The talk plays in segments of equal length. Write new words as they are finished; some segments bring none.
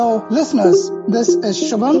Hello, listeners. This is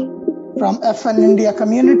Shubham from F1 India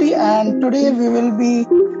community, and today we will be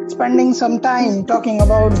spending some time talking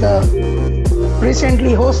about the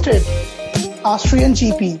recently hosted Austrian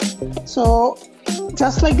GP. So,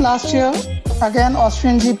 just like last year, again,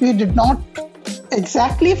 Austrian GP did not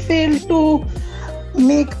exactly fail to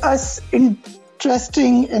make us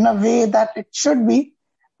interesting in a way that it should be,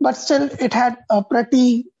 but still it had a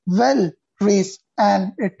pretty well race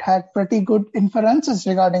and it had pretty good inferences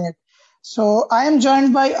regarding it. So I am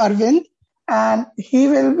joined by Arvind and he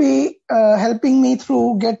will be helping me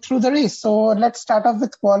get through the race. So let's start off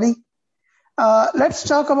with quali. Let's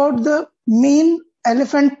talk about the main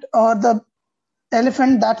elephant or the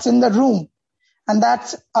elephant that's in the room, and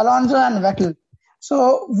that's Alonso and Vettel.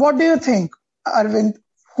 So what do you think, Arvind?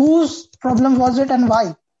 Whose problem was it and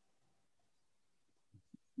why?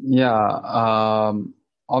 Yeah,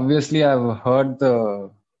 obviously I've heard the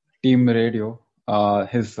team radio,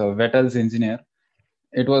 his Vettel's engineer.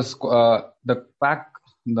 It was it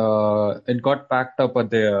got packed up at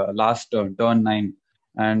the last turn 9,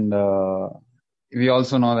 and we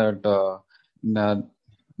also know that the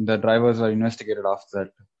drivers were investigated after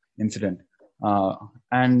that incident.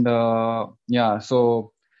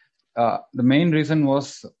 The main reason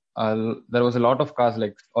was there was a lot of cars,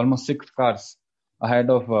 like almost 6 cars ahead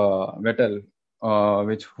of Vettel,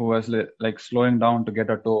 who was slowing down to get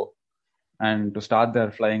a tow and to start their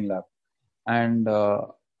flying lap. And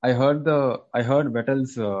I heard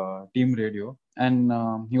Vettel's team radio, and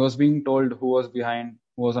he was being told who was behind,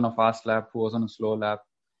 who was on a fast lap, who was on a slow lap,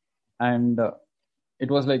 and it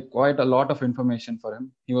was like quite a lot of information for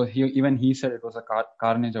him. He said it was a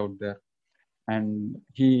carnage out there, and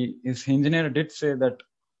his engineer did say that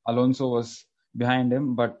Alonso was behind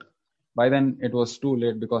him, but by then it was too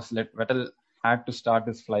late because Vettel had to start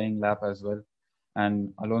his flying lap as well,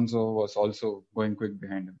 and Alonso was also going quick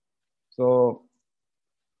behind him. So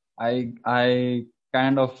I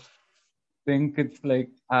kind of think it's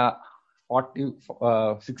like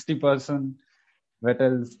 60%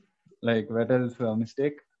 Vettel's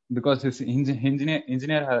mistake, because his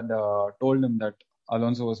engineer had told him that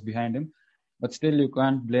Alonso was behind him, but still you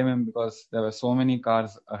can't blame him because there were so many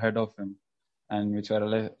cars ahead of him and which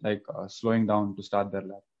were slowing down to start their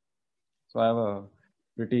lap. So I have a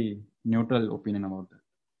pretty neutral opinion about that.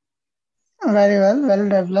 Very well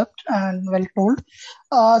developed and well told.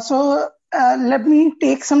 Let me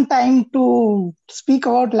take some time to speak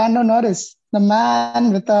about Lando Norris, the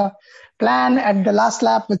man with a plan at the last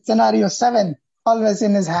lap with scenario 7 always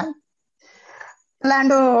in his hand.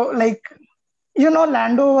 Lando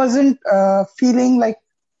wasn't feeling like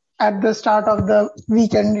at the start of the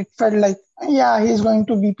weekend, it felt like, yeah, he's going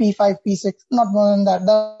to be P5, P6, not more than that.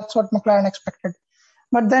 That's what McLaren expected.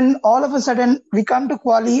 But then all of a sudden we come to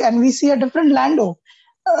quali and we see a different Lando.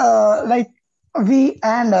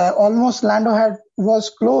 Almost Lando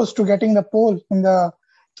was close to getting the pole in the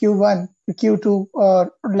Q1, Q2,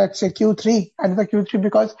 or let's say Q3, at the Q3,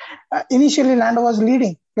 because initially Lando was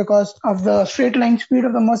leading because of the straight line speed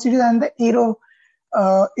of the Mercedes and the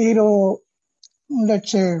aero,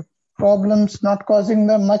 let's say, problems not causing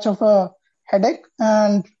them much of a headache.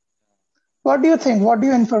 And what do you think? What do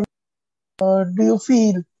you infer? Do you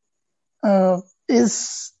feel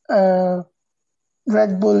is Red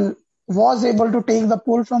Bull was able to take the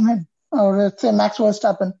pole from him, or let's say Max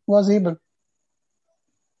Verstappen was able?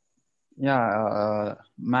 Yeah,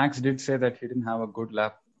 Max did say that he didn't have a good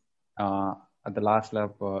lap at the last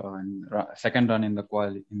lap and second run in the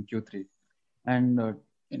quali in Q3. And to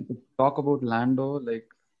talk about Lando,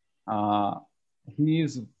 he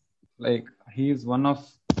is one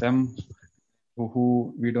of them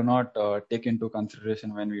who we do not take into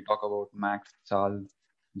consideration when we talk about Max, Charles,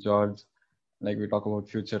 George, like we talk about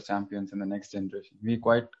future champions in the next generation. We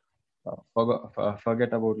quite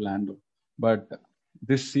forget about Lando. But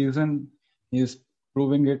this season, he is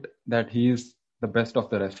proving it that he is the best of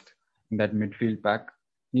the rest in that midfield pack.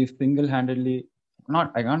 He is single-handedly,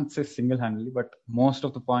 I can't say single-handedly, but most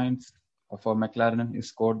of the points for McLaren is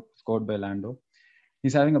scored by Lando.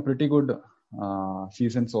 He's having a pretty good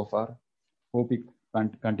season so far. Hope he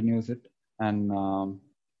continues it. And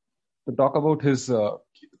to talk about his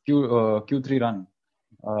Q3 run,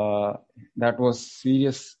 that was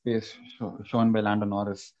serious pace shown by Lando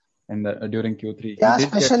Norris during Q3. Yeah,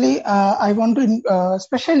 I want to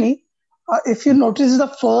especially if you notice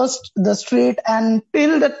the straight and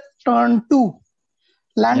till the turn 2,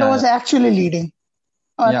 Lando was actually leading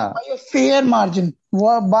by a fair margin,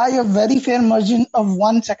 by a very fair margin of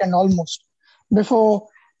 1 second almost, before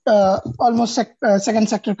second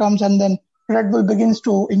sector comes, and then Red Bull begins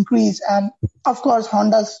to increase, and of course,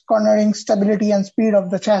 Honda's cornering stability and speed of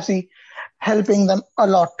the chassis helping them a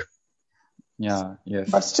lot. Yeah, yes.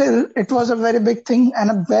 But still, it was a very big thing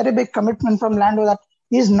and a very big commitment from Lando that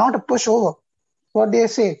he is not a pushover. What they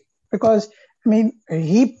say, because I mean,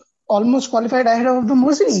 he almost qualified ahead of the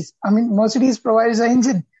Mercedes. I mean, Mercedes provides the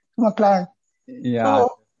engine to McLaren. Yeah,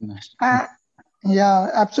 So, uh, yeah,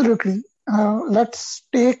 absolutely. Let's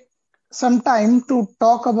take some time to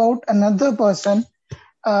talk about another person,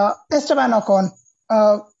 Esteban Ocon.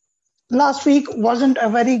 Last week wasn't a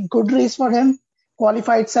very good race for him.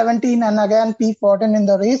 Qualified 17 and again P14 in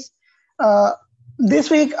the race. This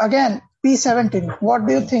week again P17. What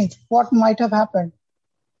do you think? What might have happened?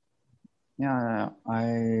 yeah,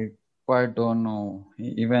 I quite don't know.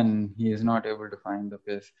 Even he is not able to find the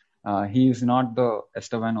pace. He is not the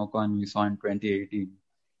Esteban Ocon we saw in 2018.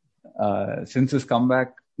 Since his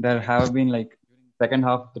comeback, there have been like second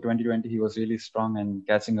half of the 2020, he was really strong and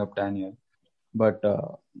catching up Daniel. But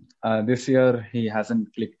this year he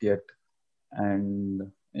hasn't clicked yet,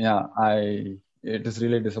 and yeah, it is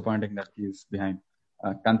really disappointing that he's behind.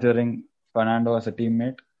 Considering Fernando as a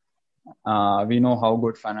teammate, we know how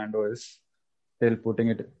good Fernando is. Still putting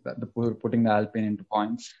the Alpine into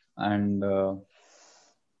points, and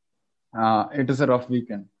it is a rough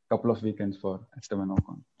weekend, couple of weekends for Esteban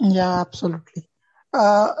Ocon. Yeah, absolutely.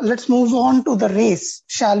 Let's move on to the race,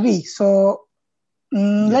 shall we? So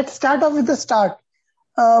let's start off with the start.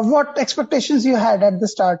 What expectations you had at the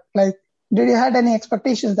start? Like, did you had any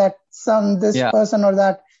expectations that person or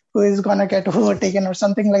that who is gonna get overtaken or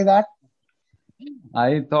something like that?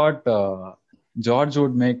 I thought George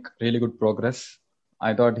would make really good progress.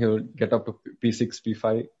 I thought he would get up to P6,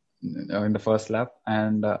 P5 in the first lap,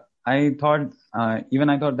 and I thought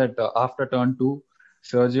that after turn 2,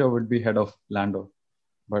 Sergio would be head of Lando,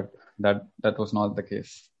 but that was not the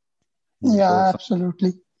case. Yeah,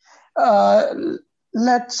 absolutely.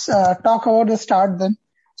 Let's talk about the start then.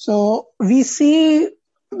 So we see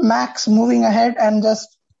Max moving ahead and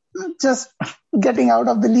just getting out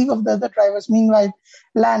of the league of the other drivers. Meanwhile,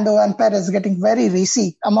 Lando and Perez getting very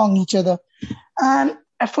racy among each other. And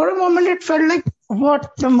for a moment, it felt like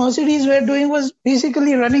what the Mercedes were doing was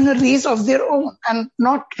basically running a race of their own and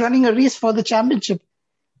not running a race for the championship.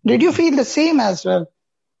 Did you feel the same as well?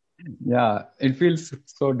 Yeah, it feels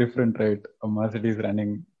so different, right? A Mercedes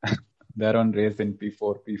running their own race in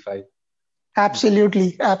P4, P5.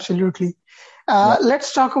 Absolutely.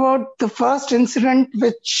 Let's talk about the first incident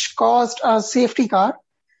which caused a safety car.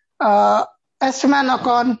 Esteban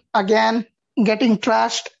Ocon again getting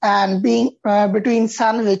trashed and being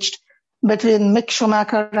sandwiched between Mick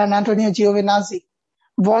Schumacher and Antonio Giovinazzi.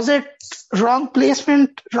 Was it wrong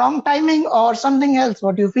placement, wrong timing, or something else?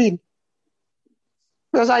 What do you feel?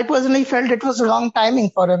 Because I personally felt it was wrong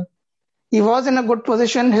timing for him. He was in a good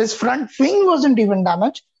position. His front wing wasn't even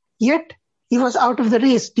damaged, yet he was out of the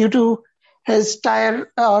race due to his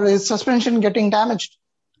tire or his suspension getting damaged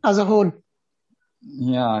as a whole.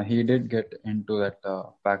 Yeah, he did get into that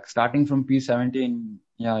pack. Starting from P17,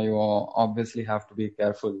 yeah, you obviously have to be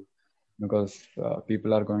careful because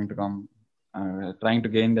people are going to come trying to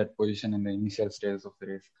gain that position in the initial stages of the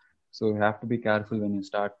race. So you have to be careful when you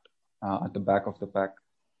start at the back of the pack.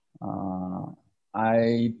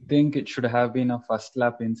 I think it should have been a first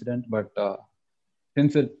lap incident, but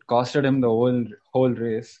since it costed him the whole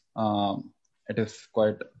race, it is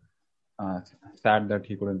quite sad that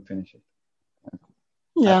he couldn't finish it.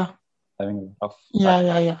 Yeah. Having a tough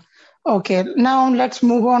Yeah. Okay, now let's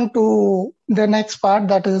move on to the next part,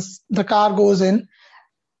 that is the car goes in.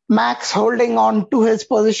 Max holding on to his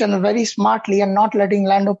position very smartly and not letting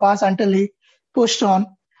Lando pass until he pushed on.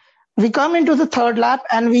 We come into the third lap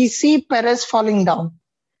and we see Perez falling down.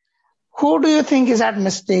 Who do you think is at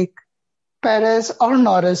mistake, Perez or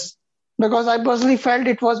Norris? Because I personally felt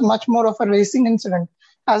it was much more of a racing incident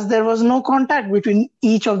as there was no contact between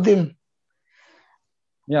each of them.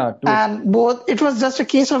 Yeah, true. And it was just a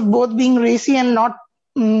case of both being racy and not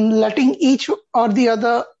letting each or the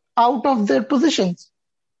other out of their positions.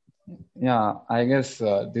 Yeah, I guess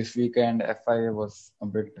this weekend FIA was a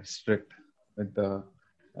bit strict with the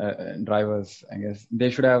drivers. I guess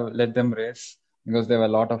they should have let them race because there were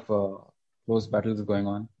a lot of close battles going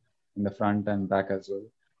on in the front and back as well.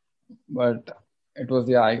 But it was,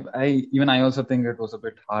 I also think it was a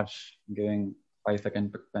bit harsh giving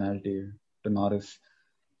 5-second penalty to Norris.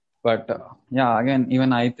 But again,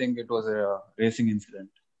 even I think it was a racing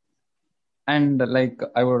incident. And like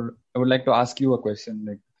I would like to ask you a question.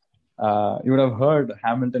 Like you would have heard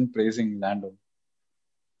Hamilton praising Lando,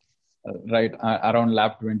 right? Around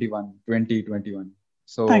lap 2021.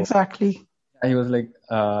 So exactly, he was like,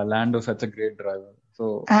 Lando, such a great driver.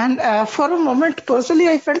 So And for a moment, personally,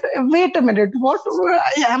 I felt, wait a minute, what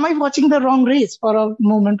am I watching the wrong race? For a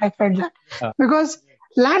moment, I felt that uh, because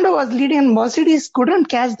Lando was leading and Mercedes couldn't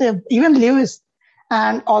catch them, even Lewis.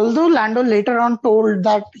 And although Lando later on told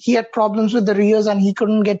that he had problems with the rears and he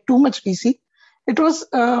couldn't get too much PC, it was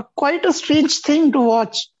quite a strange thing to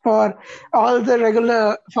watch for all the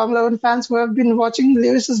regular Formula One fans who have been watching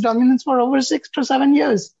Lewis's dominance for over 6 to 7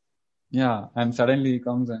 years. yeah, and suddenly he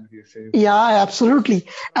comes and he says, Yeah, absolutely.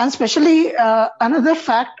 And especially another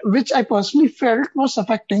fact which I personally felt was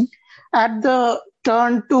affecting at the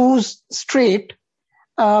turn two straight,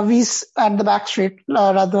 at the back straight,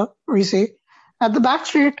 rather, we say, at the back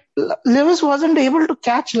straight, Lewis wasn't able to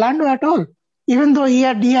catch Lando at all, even though he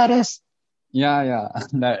had DRS. yeah,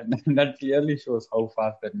 that clearly shows how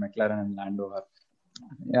fast that McLaren and Lando are.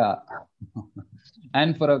 Yeah.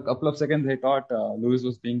 And for a couple of seconds, I thought Lewis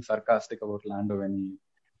was being sarcastic about Lando when he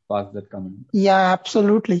passed that comment. Yeah,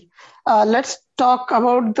 absolutely. Let's talk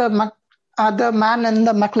about the man in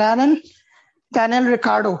the McLaren, Daniel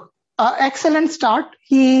Ricciardo. Excellent start.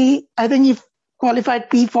 I think he qualified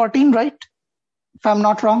P14, right? If I'm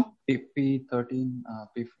not wrong. P13,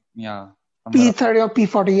 yeah. P30 or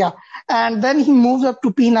P40, yeah. And then he moves up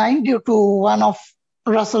to P9 due to one of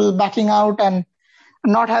Russell backing out and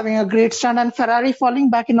not having a great stand and Ferrari falling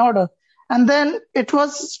back in order. And then it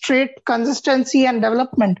was straight consistency and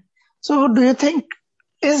development. So do you think,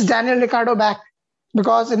 is Daniel Ricciardo back?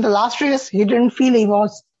 Because in the last race, he didn't feel he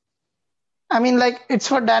was. I mean, like, it's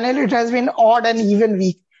for Daniel, it has been odd and even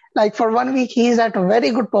week. Like, for 1 week, he is at a very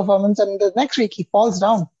good performance, and the next week, he falls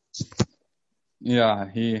down. Yeah,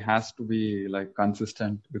 he has to be like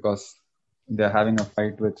consistent because they're having a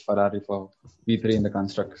fight with Ferrari for P3 in the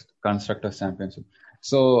Constructors Championship.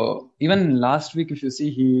 So even last week, if you see,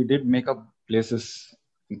 he did make up places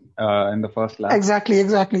in the first lap.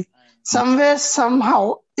 Exactly. Somewhere,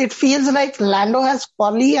 somehow, it feels like Lando has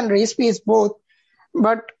quali and race pace both,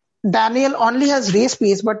 but Daniel only has race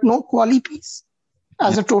pace, but no quali pace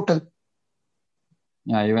as a total.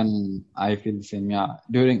 Yeah, even I feel the same. Yeah,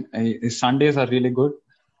 during his Sundays are really good.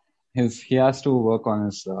 He has to work on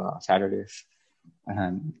his Saturdays,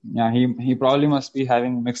 and yeah, he probably must be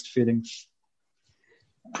having mixed feelings.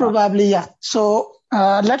 Probably, yeah. So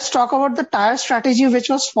let's talk about the tire strategy which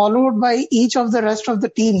was followed by each of the rest of the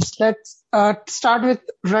teams. Let's start with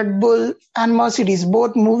Red Bull and Mercedes,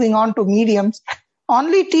 both moving on to mediums.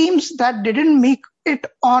 Only teams that didn't make it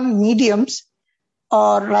on mediums,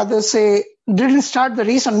 or rather say didn't start the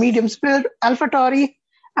race on mediums, were AlphaTauri,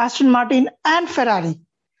 Aston Martin, and Ferrari.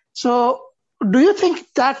 So do you think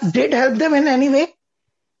that did help them in any way?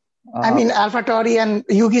 I mean, AlphaTauri and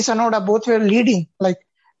Yuki Tsunoda both were leading. Like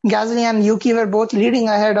Gasly and Yuki were both leading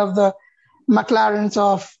ahead of the McLarens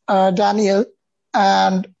of Daniel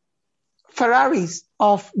and Ferraris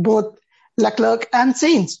of both Leclerc and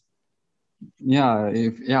Sainz. Yeah,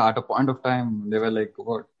 at a point of time they were like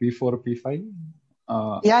what, P4, P5?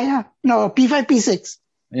 No, P5, P6.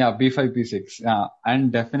 Yeah, P5, P6. Yeah,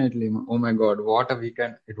 and definitely, oh my God, what a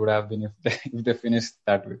weekend it would have been if they finished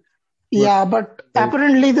that way. But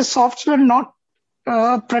apparently the softs were not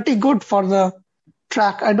pretty good for the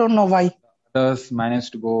track. I don't know why. Others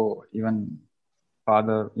managed to go even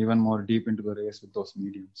farther, even more deep into the race with those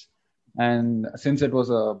mediums. And since it was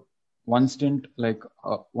a one stint, like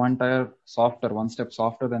one tire softer, one step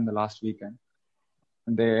softer than the last weekend,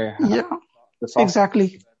 they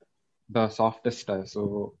the softest tire.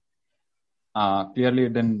 So clearly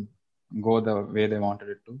it didn't go the way they wanted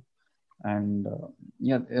it to. And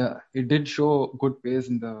it did show good pace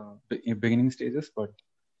in the beginning stages, but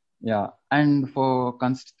yeah. And for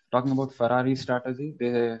talking about Ferrari strategy,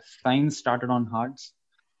 Sainz started on hards,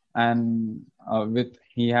 and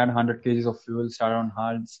he had 100 kgs of fuel, started on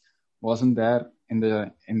hards, wasn't there in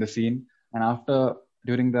the scene, and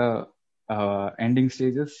during the ending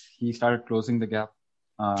stages, he started closing the gap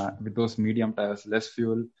with those medium tires, less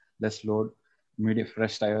fuel, less load, medium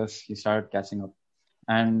fresh tires. He started catching up.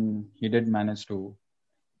 And he did manage to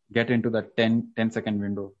get into the 10 second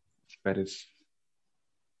window, Perez.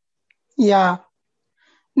 Yeah.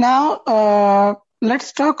 Now,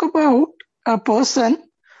 let's talk about a person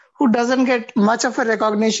who doesn't get much of a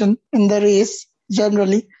recognition in the race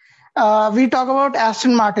generally. We talk about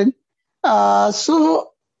Aston Martin.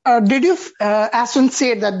 Did Aston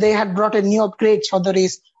say that they had brought in new upgrades for the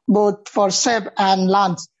race, both for Seb and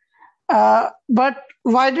Lance? But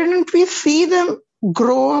why didn't we see them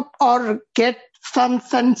grow up or get some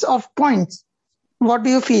sense of points? What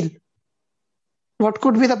do you feel? What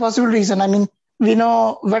could be the possible reason? I mean, we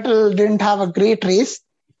know Vettel didn't have a great race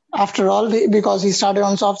after all because he started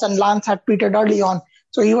on softs and Lance had petered early on.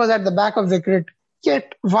 So he was at the back of the grid.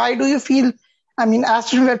 Yet, why do you feel? I mean,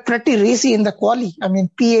 Aston were pretty racy in the quali. I mean,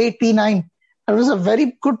 P8, P9. It was a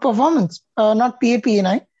very good performance. Not P8,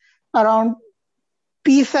 P9, around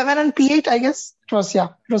P7 and P8, I guess. It was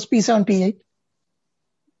P7, P8.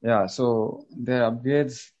 Yeah, so their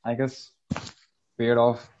upgrades, I guess, paid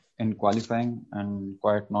off in qualifying and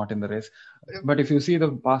quite not in the race. But if you see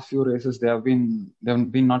the past few races, they've been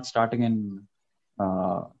not starting in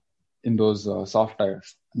those soft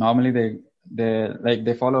tires. Normally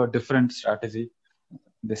they follow a different strategy.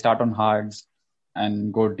 They start on hards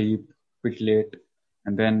and go deep, quit late,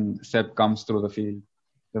 and then Seb comes through the field.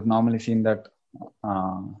 We've normally seen that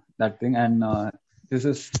thing, and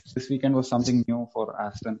this weekend was something new for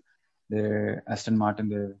Aston Martin.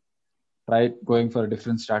 They tried going for a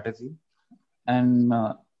different strategy, and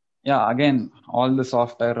yeah, again, all the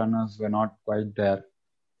soft tire runners were not quite there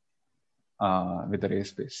with the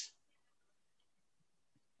race pace.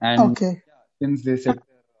 And Okay. since they set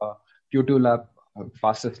their Q2 lap,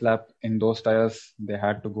 fastest lap in those tires, they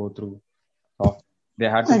had to go through soft. They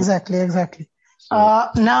had to go. Exactly. So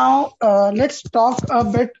Now, let's talk a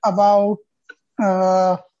bit about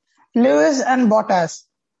uh, Lewis and Bottas,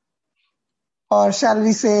 or shall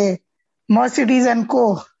we say Mercedes and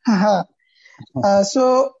Co. For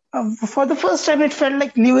the first time, it felt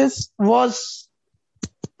like Lewis was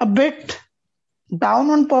a bit down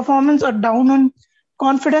on performance or down on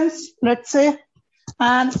confidence, let's say.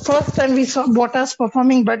 And first time we saw Bottas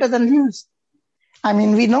performing better than Lewis. I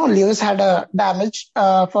mean, we know Lewis had a damage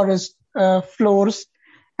for his floors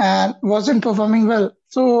and wasn't performing well.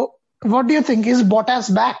 So, what do you think? Is Bottas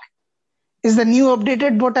back? Is the new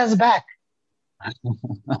updated Bottas back?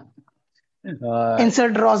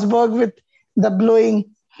 Insert Rosberg with the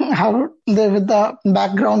blowing, with the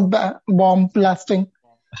background bomb blasting.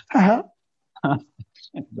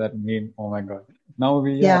 that meme, oh my god! Now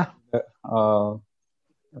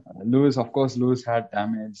Lewis, of course, Lewis had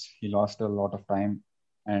damage. He lost a lot of time,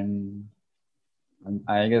 and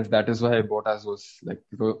I guess that is why Bottas was like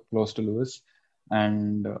close to Lewis,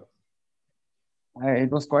 and it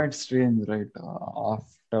was quite strange, right?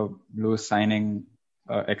 After Lewis signing,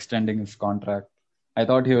 extending his contract, I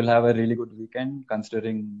thought he will have a really good weekend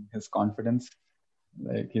considering his confidence.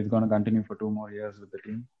 Like he's going to continue for 2 more years with the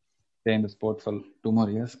team, stay in the sport for 2 more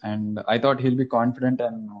years, and I thought he'll be confident,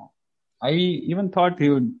 and I even thought he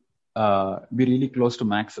would be really close to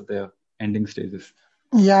Max at the ending stages.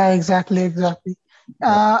 Yeah, exactly.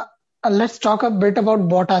 Let's talk a bit about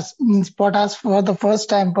Bottas. Bottas, for the first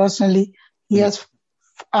time personally, he has,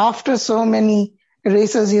 after so many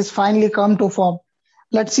races, he has finally come to form.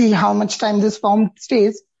 Let's see how much time this form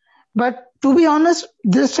stays. But to be honest,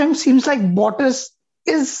 this time seems like Bottas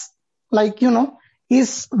is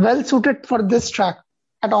he's well suited for this track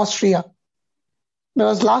at Austria.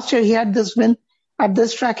 Because last year he had this win at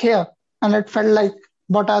this track here, and it felt like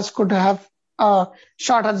Bottas could have a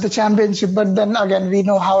shot at the championship. But then again, we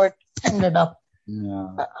know how it ended up.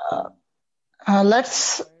 Yeah.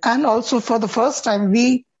 And also for the first time,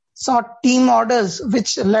 we saw team orders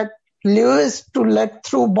which led Lewis to let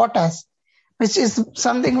through Bottas, which is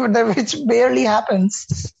something which barely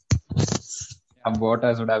happens. Yeah,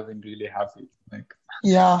 Bottas would have been really happy.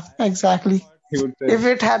 Yeah, exactly. If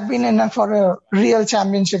it had been enough for a real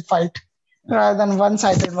championship fight rather than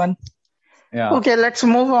one-sided one. Yeah. Okay, let's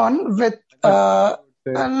move on with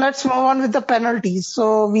the penalties.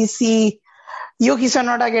 So we see Yuki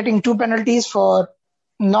Tsunoda getting 2 penalties for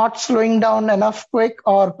not slowing down enough quick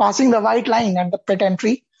or passing the white line at the pit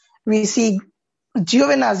entry. We see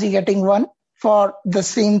Giovinazzi getting 1 for the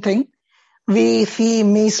same thing. We see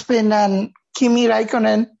Mazepin and Kimi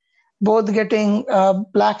Raikkonen both getting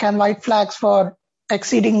black and white flags for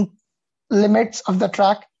exceeding limits of the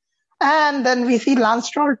track. And then we see Lance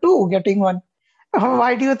Stroll too getting 1.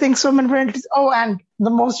 Why do you think so many penalties? Oh, and the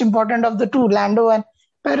most important of the two, Lando and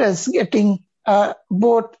Perez getting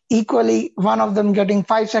both equally, one of them getting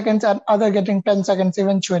 5 seconds and other getting 10 seconds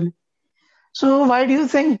eventually. So why do you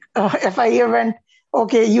think FIA went,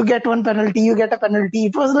 okay, you get 1 penalty, you get a penalty?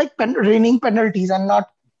 It was like raining penalties and not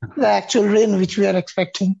the actual rain which we are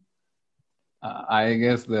expecting. I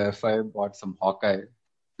guess the FIA bought some Hawkeye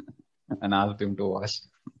and asked him to watch.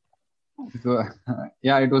 So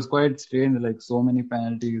yeah, it was quite strange. Like so many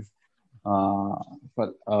penalties for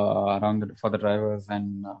the drivers,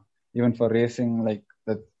 and even for racing. Like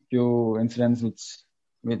the few incidents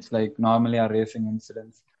which like normally are racing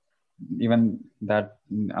incidents, even that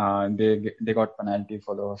they got penalty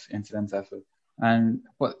for those incidents as well. And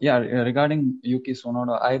regarding Yuki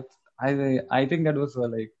Tsunoda, I think that was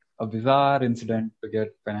like a bizarre incident to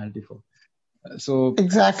get penalty for. So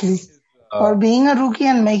exactly. For being a rookie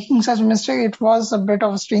and making such mistake, it was a bit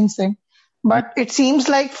of a strange thing. But it seems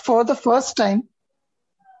like for the first time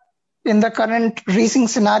in the current racing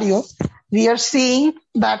scenario, we are seeing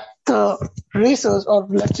that the racers, or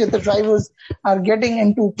let's say the drivers, are getting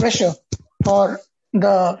into pressure for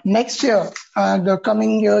the next year, the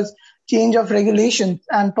coming years, change of regulations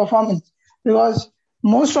and performance. Because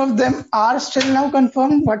most of them are still now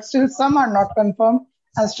confirmed, but still some are not confirmed,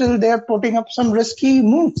 and still they are putting up some risky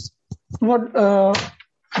moves. What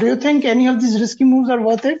do you think? Any of these risky moves are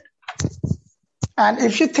worth it? And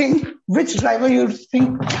if you think, which driver you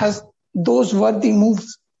think has those worthy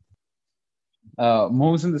moves?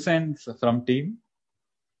 Moves in the sense from team?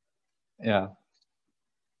 Yeah.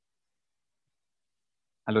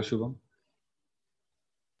 Hello, Shubham.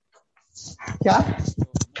 Yeah.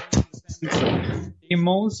 Team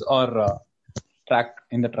moves or track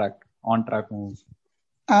on track moves?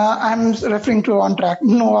 I'm referring to on track,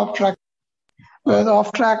 no off track. Because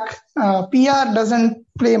off track, PR doesn't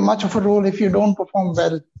play much of a role if you don't perform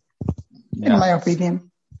well, in my opinion.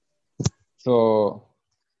 So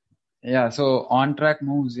on track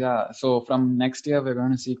moves, so from next year we're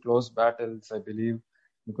going to see close battles, I believe,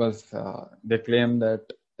 because they claim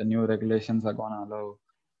that the new regulations are going to allow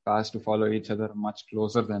cars to follow each other much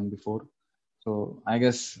closer than before. So I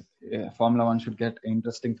guess Formula One should get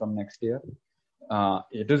interesting from next year.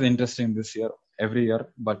 It is interesting this year, every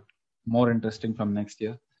year, but more interesting from next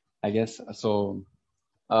year, I guess. So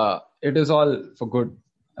it is all for good.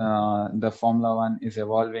 The Formula One is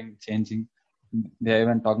evolving, changing. They're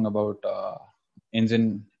even talking about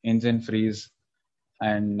engine freeze,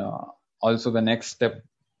 and also the next step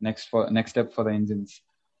for the engines.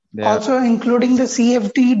 Also including the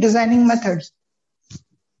CFD designing methods,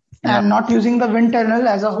 and not using the wind tunnel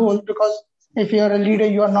as a whole, because if you are a leader,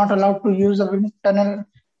 you are not allowed to use a wind tunnel,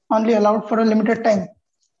 only allowed for a limited time.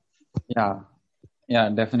 Yeah,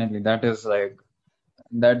 definitely. That is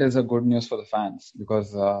a good news for the fans,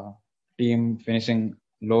 because team finishing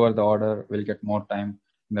lower the order will get more time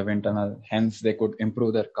in the wind tunnel. Hence, they could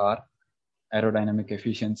improve their car aerodynamic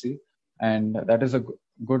efficiency, and that is a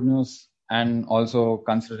good news. And also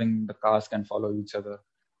considering the cars can follow each other,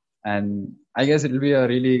 and I guess it will be a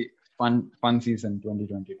really fun season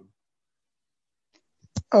 2022.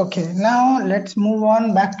 Okay, now let's move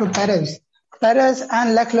on back to Perez. Perez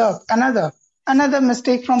and Leclerc, another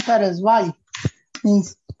mistake from Perez. Why?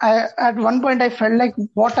 Means at one point I felt like,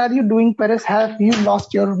 what are you doing, Perez? Have you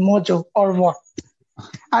lost your mojo or what?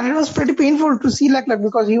 And it was pretty painful to see Leclerc,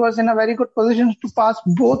 because he was in a very good position to pass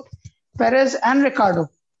both Perez and Ricciardo.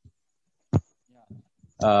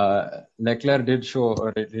 Leclerc did show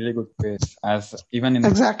a really good pace, as even in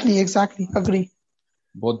exactly agree.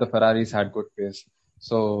 Both the Ferraris had good pace,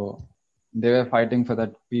 so they were fighting for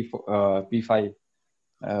that P5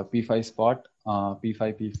 spot,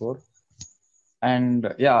 P5 P4,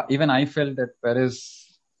 and even I felt that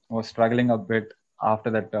Perez was struggling a bit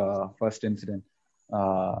after that first incident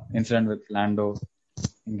with Lando,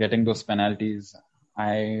 in getting those penalties.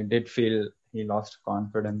 I did feel he lost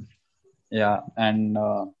confidence. And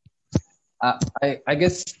I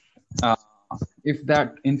guess if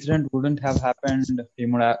that incident wouldn't have happened, he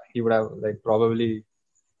would have probably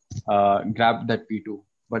grabbed that P2.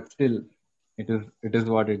 But still, it is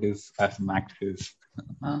what it is, as Max is.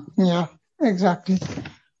 Yeah, exactly.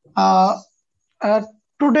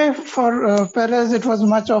 Today for Perez, it was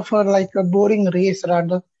much of a boring race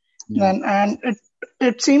rather. And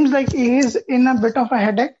it seems like he is in a bit of a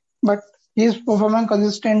headache, but he is performing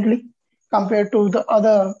consistently compared to the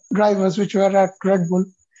other drivers which were at Red Bull.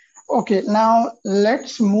 Okay, now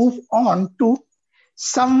let's move on to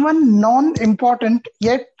someone non-important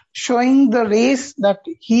yet showing the race that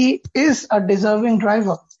he is a deserving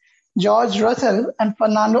driver. George Russell and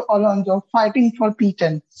Fernando Alonso fighting for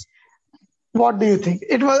P10. What do you think?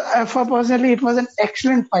 It was, for personally, it was an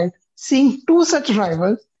excellent fight. Seeing two such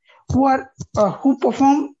rivals who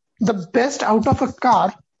perform the best out of a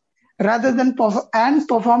car, rather than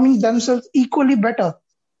performing themselves equally better,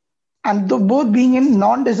 and both being in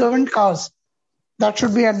non-deserving cars that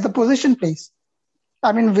should be at the position place.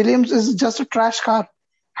 I mean, Williams is just a trash car.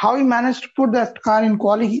 How he managed to put that car in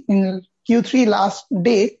quality in Q3 last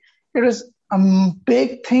day, it is a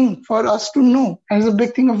big thing for us to know, and it's a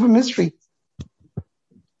big thing of a mystery.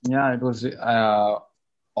 Yeah, it was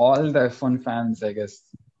all the F1 fans, I guess,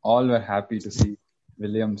 all were happy to see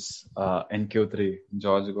Williams in Q3,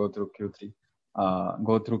 George go through Q3,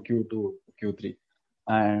 go through Q2, Q3.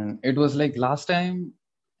 And it was like last time,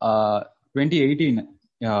 2018,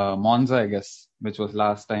 Monza, I guess, which was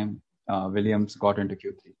last time Williams got into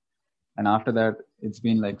Q3. And after that, it's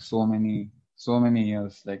been like so many so many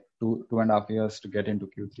years, like 2.5 years to get into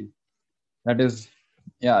Q3. That is,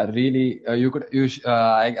 yeah, really.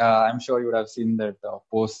 I'm sure you would have seen that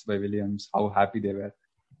post by Williams, how happy they were.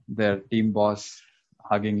 Their team boss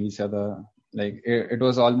hugging each other. Like it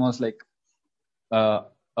was almost like uh,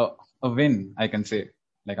 a win, I can say,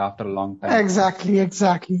 like after a long time. Exactly.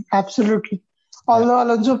 Absolutely. Yeah. Although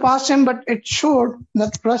Alonso passed him, but it showed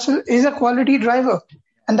that Russell is a quality driver.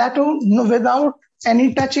 And that too, without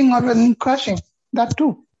any touching or any crushing. That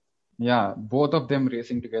too. Yeah, both of them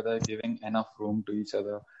racing together, giving enough room to each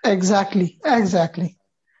other. Exactly.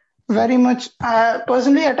 Very much.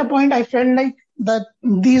 Personally, at a point, I felt like that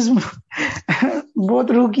these both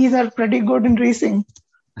rookies are pretty good in racing.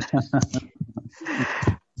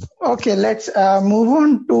 Okay, let's move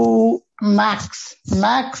on to Max.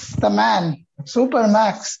 Max, the man, Super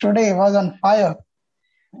Max, today was on fire.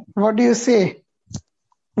 What do you say?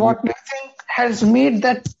 What do you think has made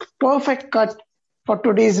that perfect cut for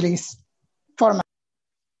today's race for Max?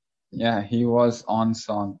 Yeah, he was on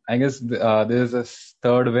song. I guess this is his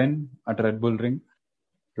third win at Red Bull Ring.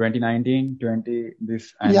 2019, 20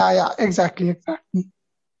 this. And, Yeah, exactly.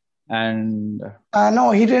 And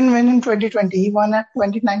no, he didn't win in 2020. He won at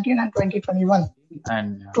 2019 and 2021.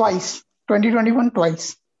 And twice. 2021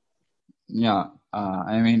 twice. Yeah,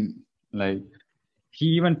 I mean, like he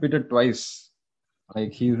even pitted twice.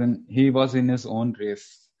 Like he was in his own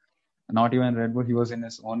race. Not even Red Bull, he was in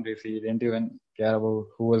his own race. He didn't even care about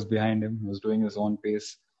who was behind him. He was doing his own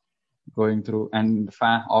pace, going through. And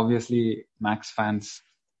obviously, Max fans,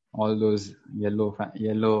 all those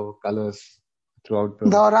yellow colors throughout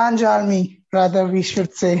the Orange Army, rather we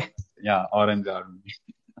should say. Yeah, Orange Army.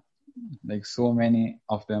 Like so many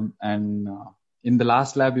of them. And in the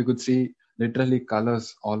last lap, you could see literally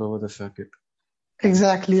colors all over the circuit.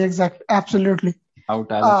 Exactly. Absolutely.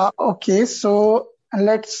 Okay, so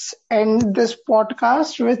let's end this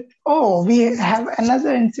podcast with, we have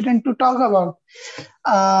another incident to talk about.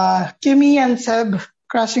 Kimi and Seb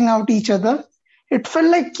crashing out each other. It felt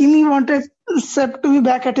like Kimi wanted Seb to be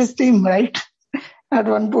back at his team, right? At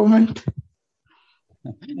one moment.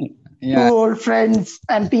 Yeah. 2 old friends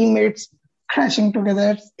and teammates crashing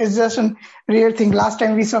together. It's just a rare thing. Last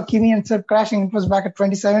time we saw Kimi and Seb crashing, it was back at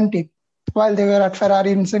 2017 while they were at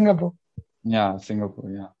Ferrari in Singapore. Yeah, Singapore,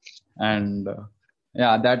 yeah. And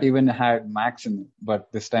that even had Max in it,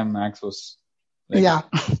 but this time Max was like,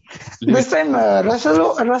 this time Russell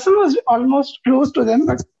was almost close to them,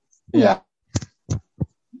 but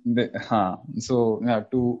So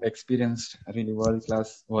two experienced, really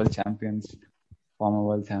world-class world champions, former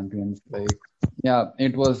world champions. Like,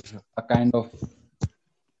 it was a kind of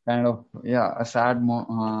a sad,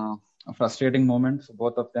 a frustrating moment for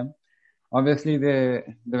both of them. Obviously, they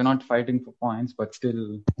were not fighting for points, but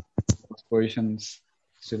still, positions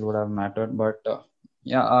still would have mattered. But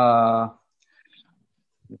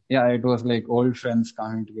it was like old friends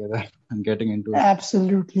coming together and getting into it.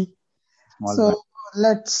 Absolutely. So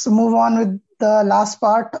let's move on with the last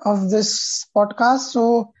part of this podcast.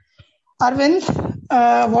 So, Arvind,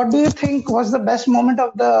 what do you think was the best moment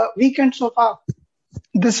of the weekend so far?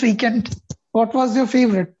 This weekend, what was your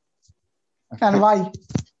favorite, and why?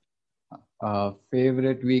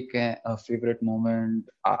 Favorite weekend, favorite moment.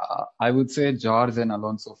 I would say George and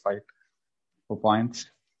Alonso fight for points.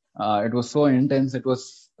 It was so intense. It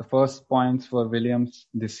was the first points for Williams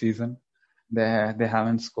this season. They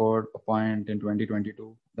haven't scored a point in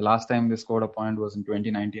 2022. The last time they scored a point was in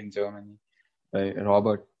 2019 Germany by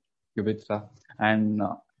Robert Kubica. And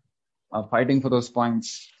fighting for those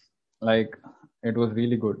points, like it was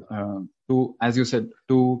really good. As you said,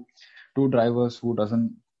 two drivers who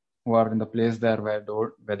are in the place there where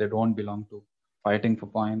they don't belong to, fighting for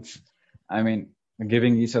points. I mean,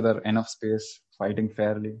 giving each other enough space, fighting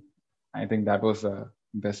fairly. I think that was the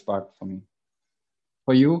best part for me.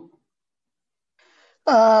 For you?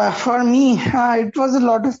 For me, it was a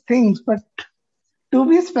lot of things, but to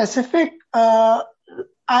be specific,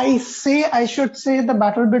 I should say the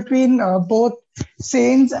battle between both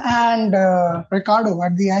Sainz and Ricciardo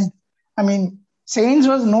at the end. I mean, Sainz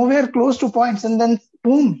was nowhere close to points, and then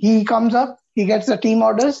boom, he comes up, he gets the team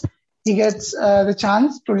orders, he gets the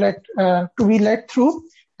chance to be let through,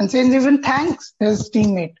 and Sainz even thanks his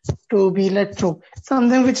teammate to be let through.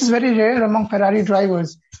 Something which is very rare among Ferrari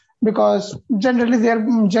drivers, because generally they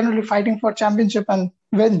are fighting for championship and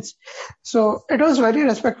wins. So it was very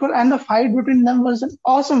respectful, and the fight between them was an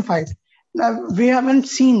awesome fight. We haven't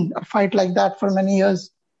seen a fight like that for many years.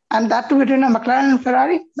 And that too between a McLaren and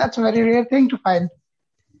Ferrari, that's a very rare thing to find.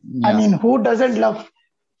 Yeah. I mean, who doesn't love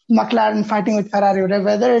McLaren fighting with Ferrari?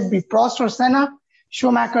 Whether it be Prost or Senna,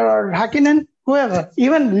 Schumacher or Hakkinen, whoever,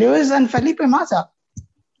 even Lewis and Felipe Massa.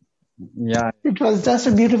 Yeah, It was just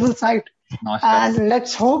a beautiful sight. nostalgia. And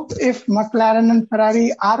let's hope if McLaren and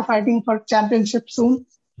Ferrari are fighting for championship soon,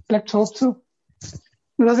 let's hope so.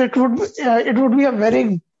 Because it would be a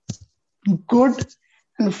very good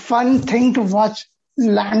and fun thing to watch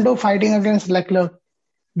Lando fighting against Leclerc.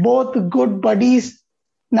 Both good buddies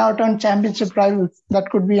now turned championship rivals. That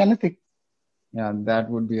could be anything. Yeah, that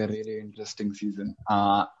would be a really interesting season.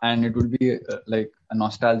 And it would be like a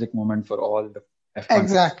nostalgic moment for all the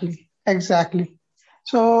F1. Exactly.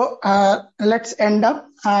 So let's end up.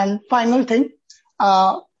 And final thing,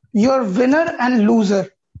 your winner and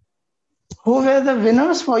loser. Who were the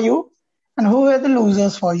winners for you and who were the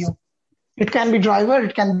losers for you? It can be driver,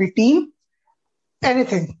 it can be team,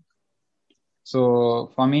 anything.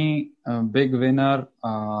 So for me, big winner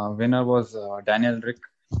was Daniel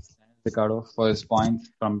Ricciardo for his points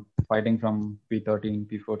from fighting from P13,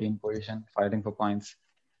 P14 position, fighting for points,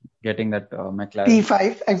 getting that McLaren.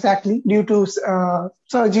 P5, exactly, due to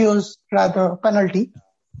Sergio's rather penalty.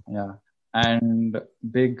 Yeah. And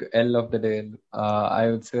big L of the day, I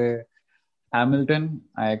would say Hamilton.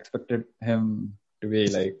 I expected him to be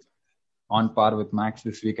like on par with Max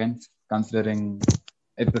this weekend, considering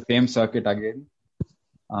it's the same circuit again.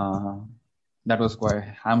 Hamilton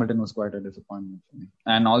was quite a disappointment for me.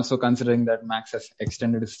 And also considering that Max has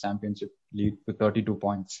extended his championship lead to 32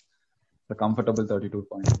 points, the comfortable 32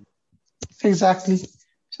 points. Exactly.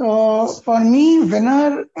 So for me,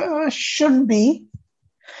 winner should be,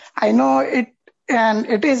 I know it, and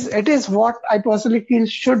it is what I personally feel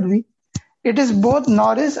should be. It is both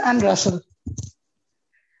Norris and Russell.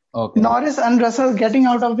 Okay. Norris and Russell getting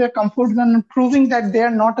out of their comfort zone and proving that they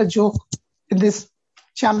are not a joke in this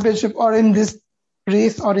championship or in this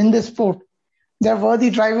race or in this sport. They're worthy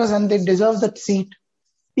drivers and they deserve that seat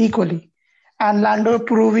equally. And Lando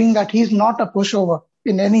proving that he's not a pushover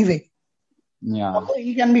in any way. Yeah. Although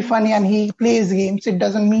he can be funny and he plays games, it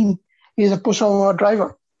doesn't mean he's a pushover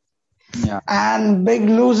driver. Yeah. And big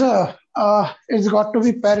loser, it's got to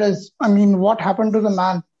be Perez. I mean, what happened to the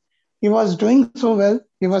man? He was doing so well.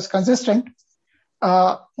 He was consistent.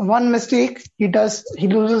 One mistake, he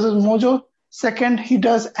loses his mojo. Second, he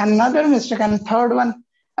does another mistake. And third one,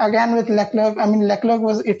 again with Leclerc. I mean, Leclerc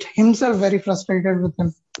was himself very frustrated with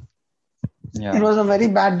him. Yeah. It was a very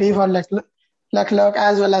bad day for Leclerc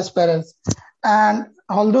as well as Perez. And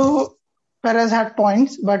although Perez had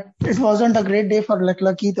points, but it wasn't a great day for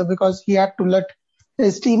Leclerc either because he had to let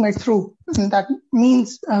his teammate through. And that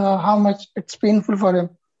means how much it's painful for him.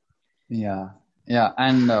 Yeah.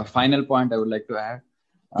 And final point I would like to add.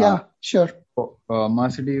 Yeah, sure.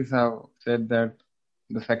 Mercedes have said that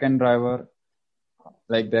the second driver,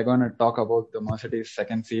 like they're going to talk about the Mercedes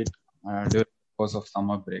second seat during the course of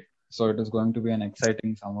summer break. So it is going to be an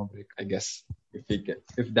exciting summer break, I guess.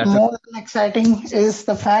 If that's more than exciting is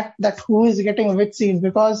the fact that who is getting which seat,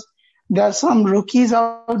 because there are some rookies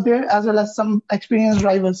out there as well as some experienced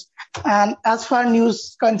drivers. And as far as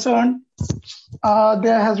news concerned,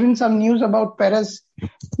 there has been some news about Perez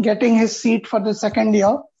getting his seat for the second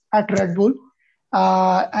year at Red Bull.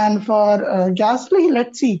 And for Gasly,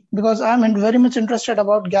 let's see, because I'm very much interested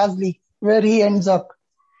about Gasly, where he ends up.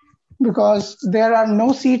 Because there are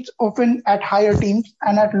no seats open at higher teams,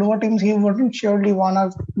 and at lower teams, he wouldn't surely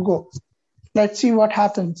want to go. Let's see what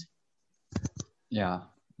happens. Yeah,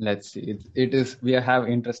 let's see. We have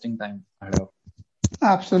interesting time ahead of.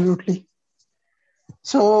 Absolutely.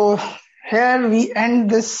 So here we end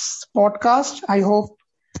this podcast. I hope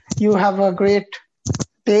you have a great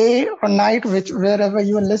day or night, wherever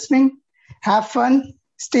you are listening. Have fun,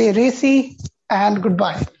 stay racy, and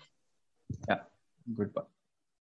goodbye. Yeah, goodbye.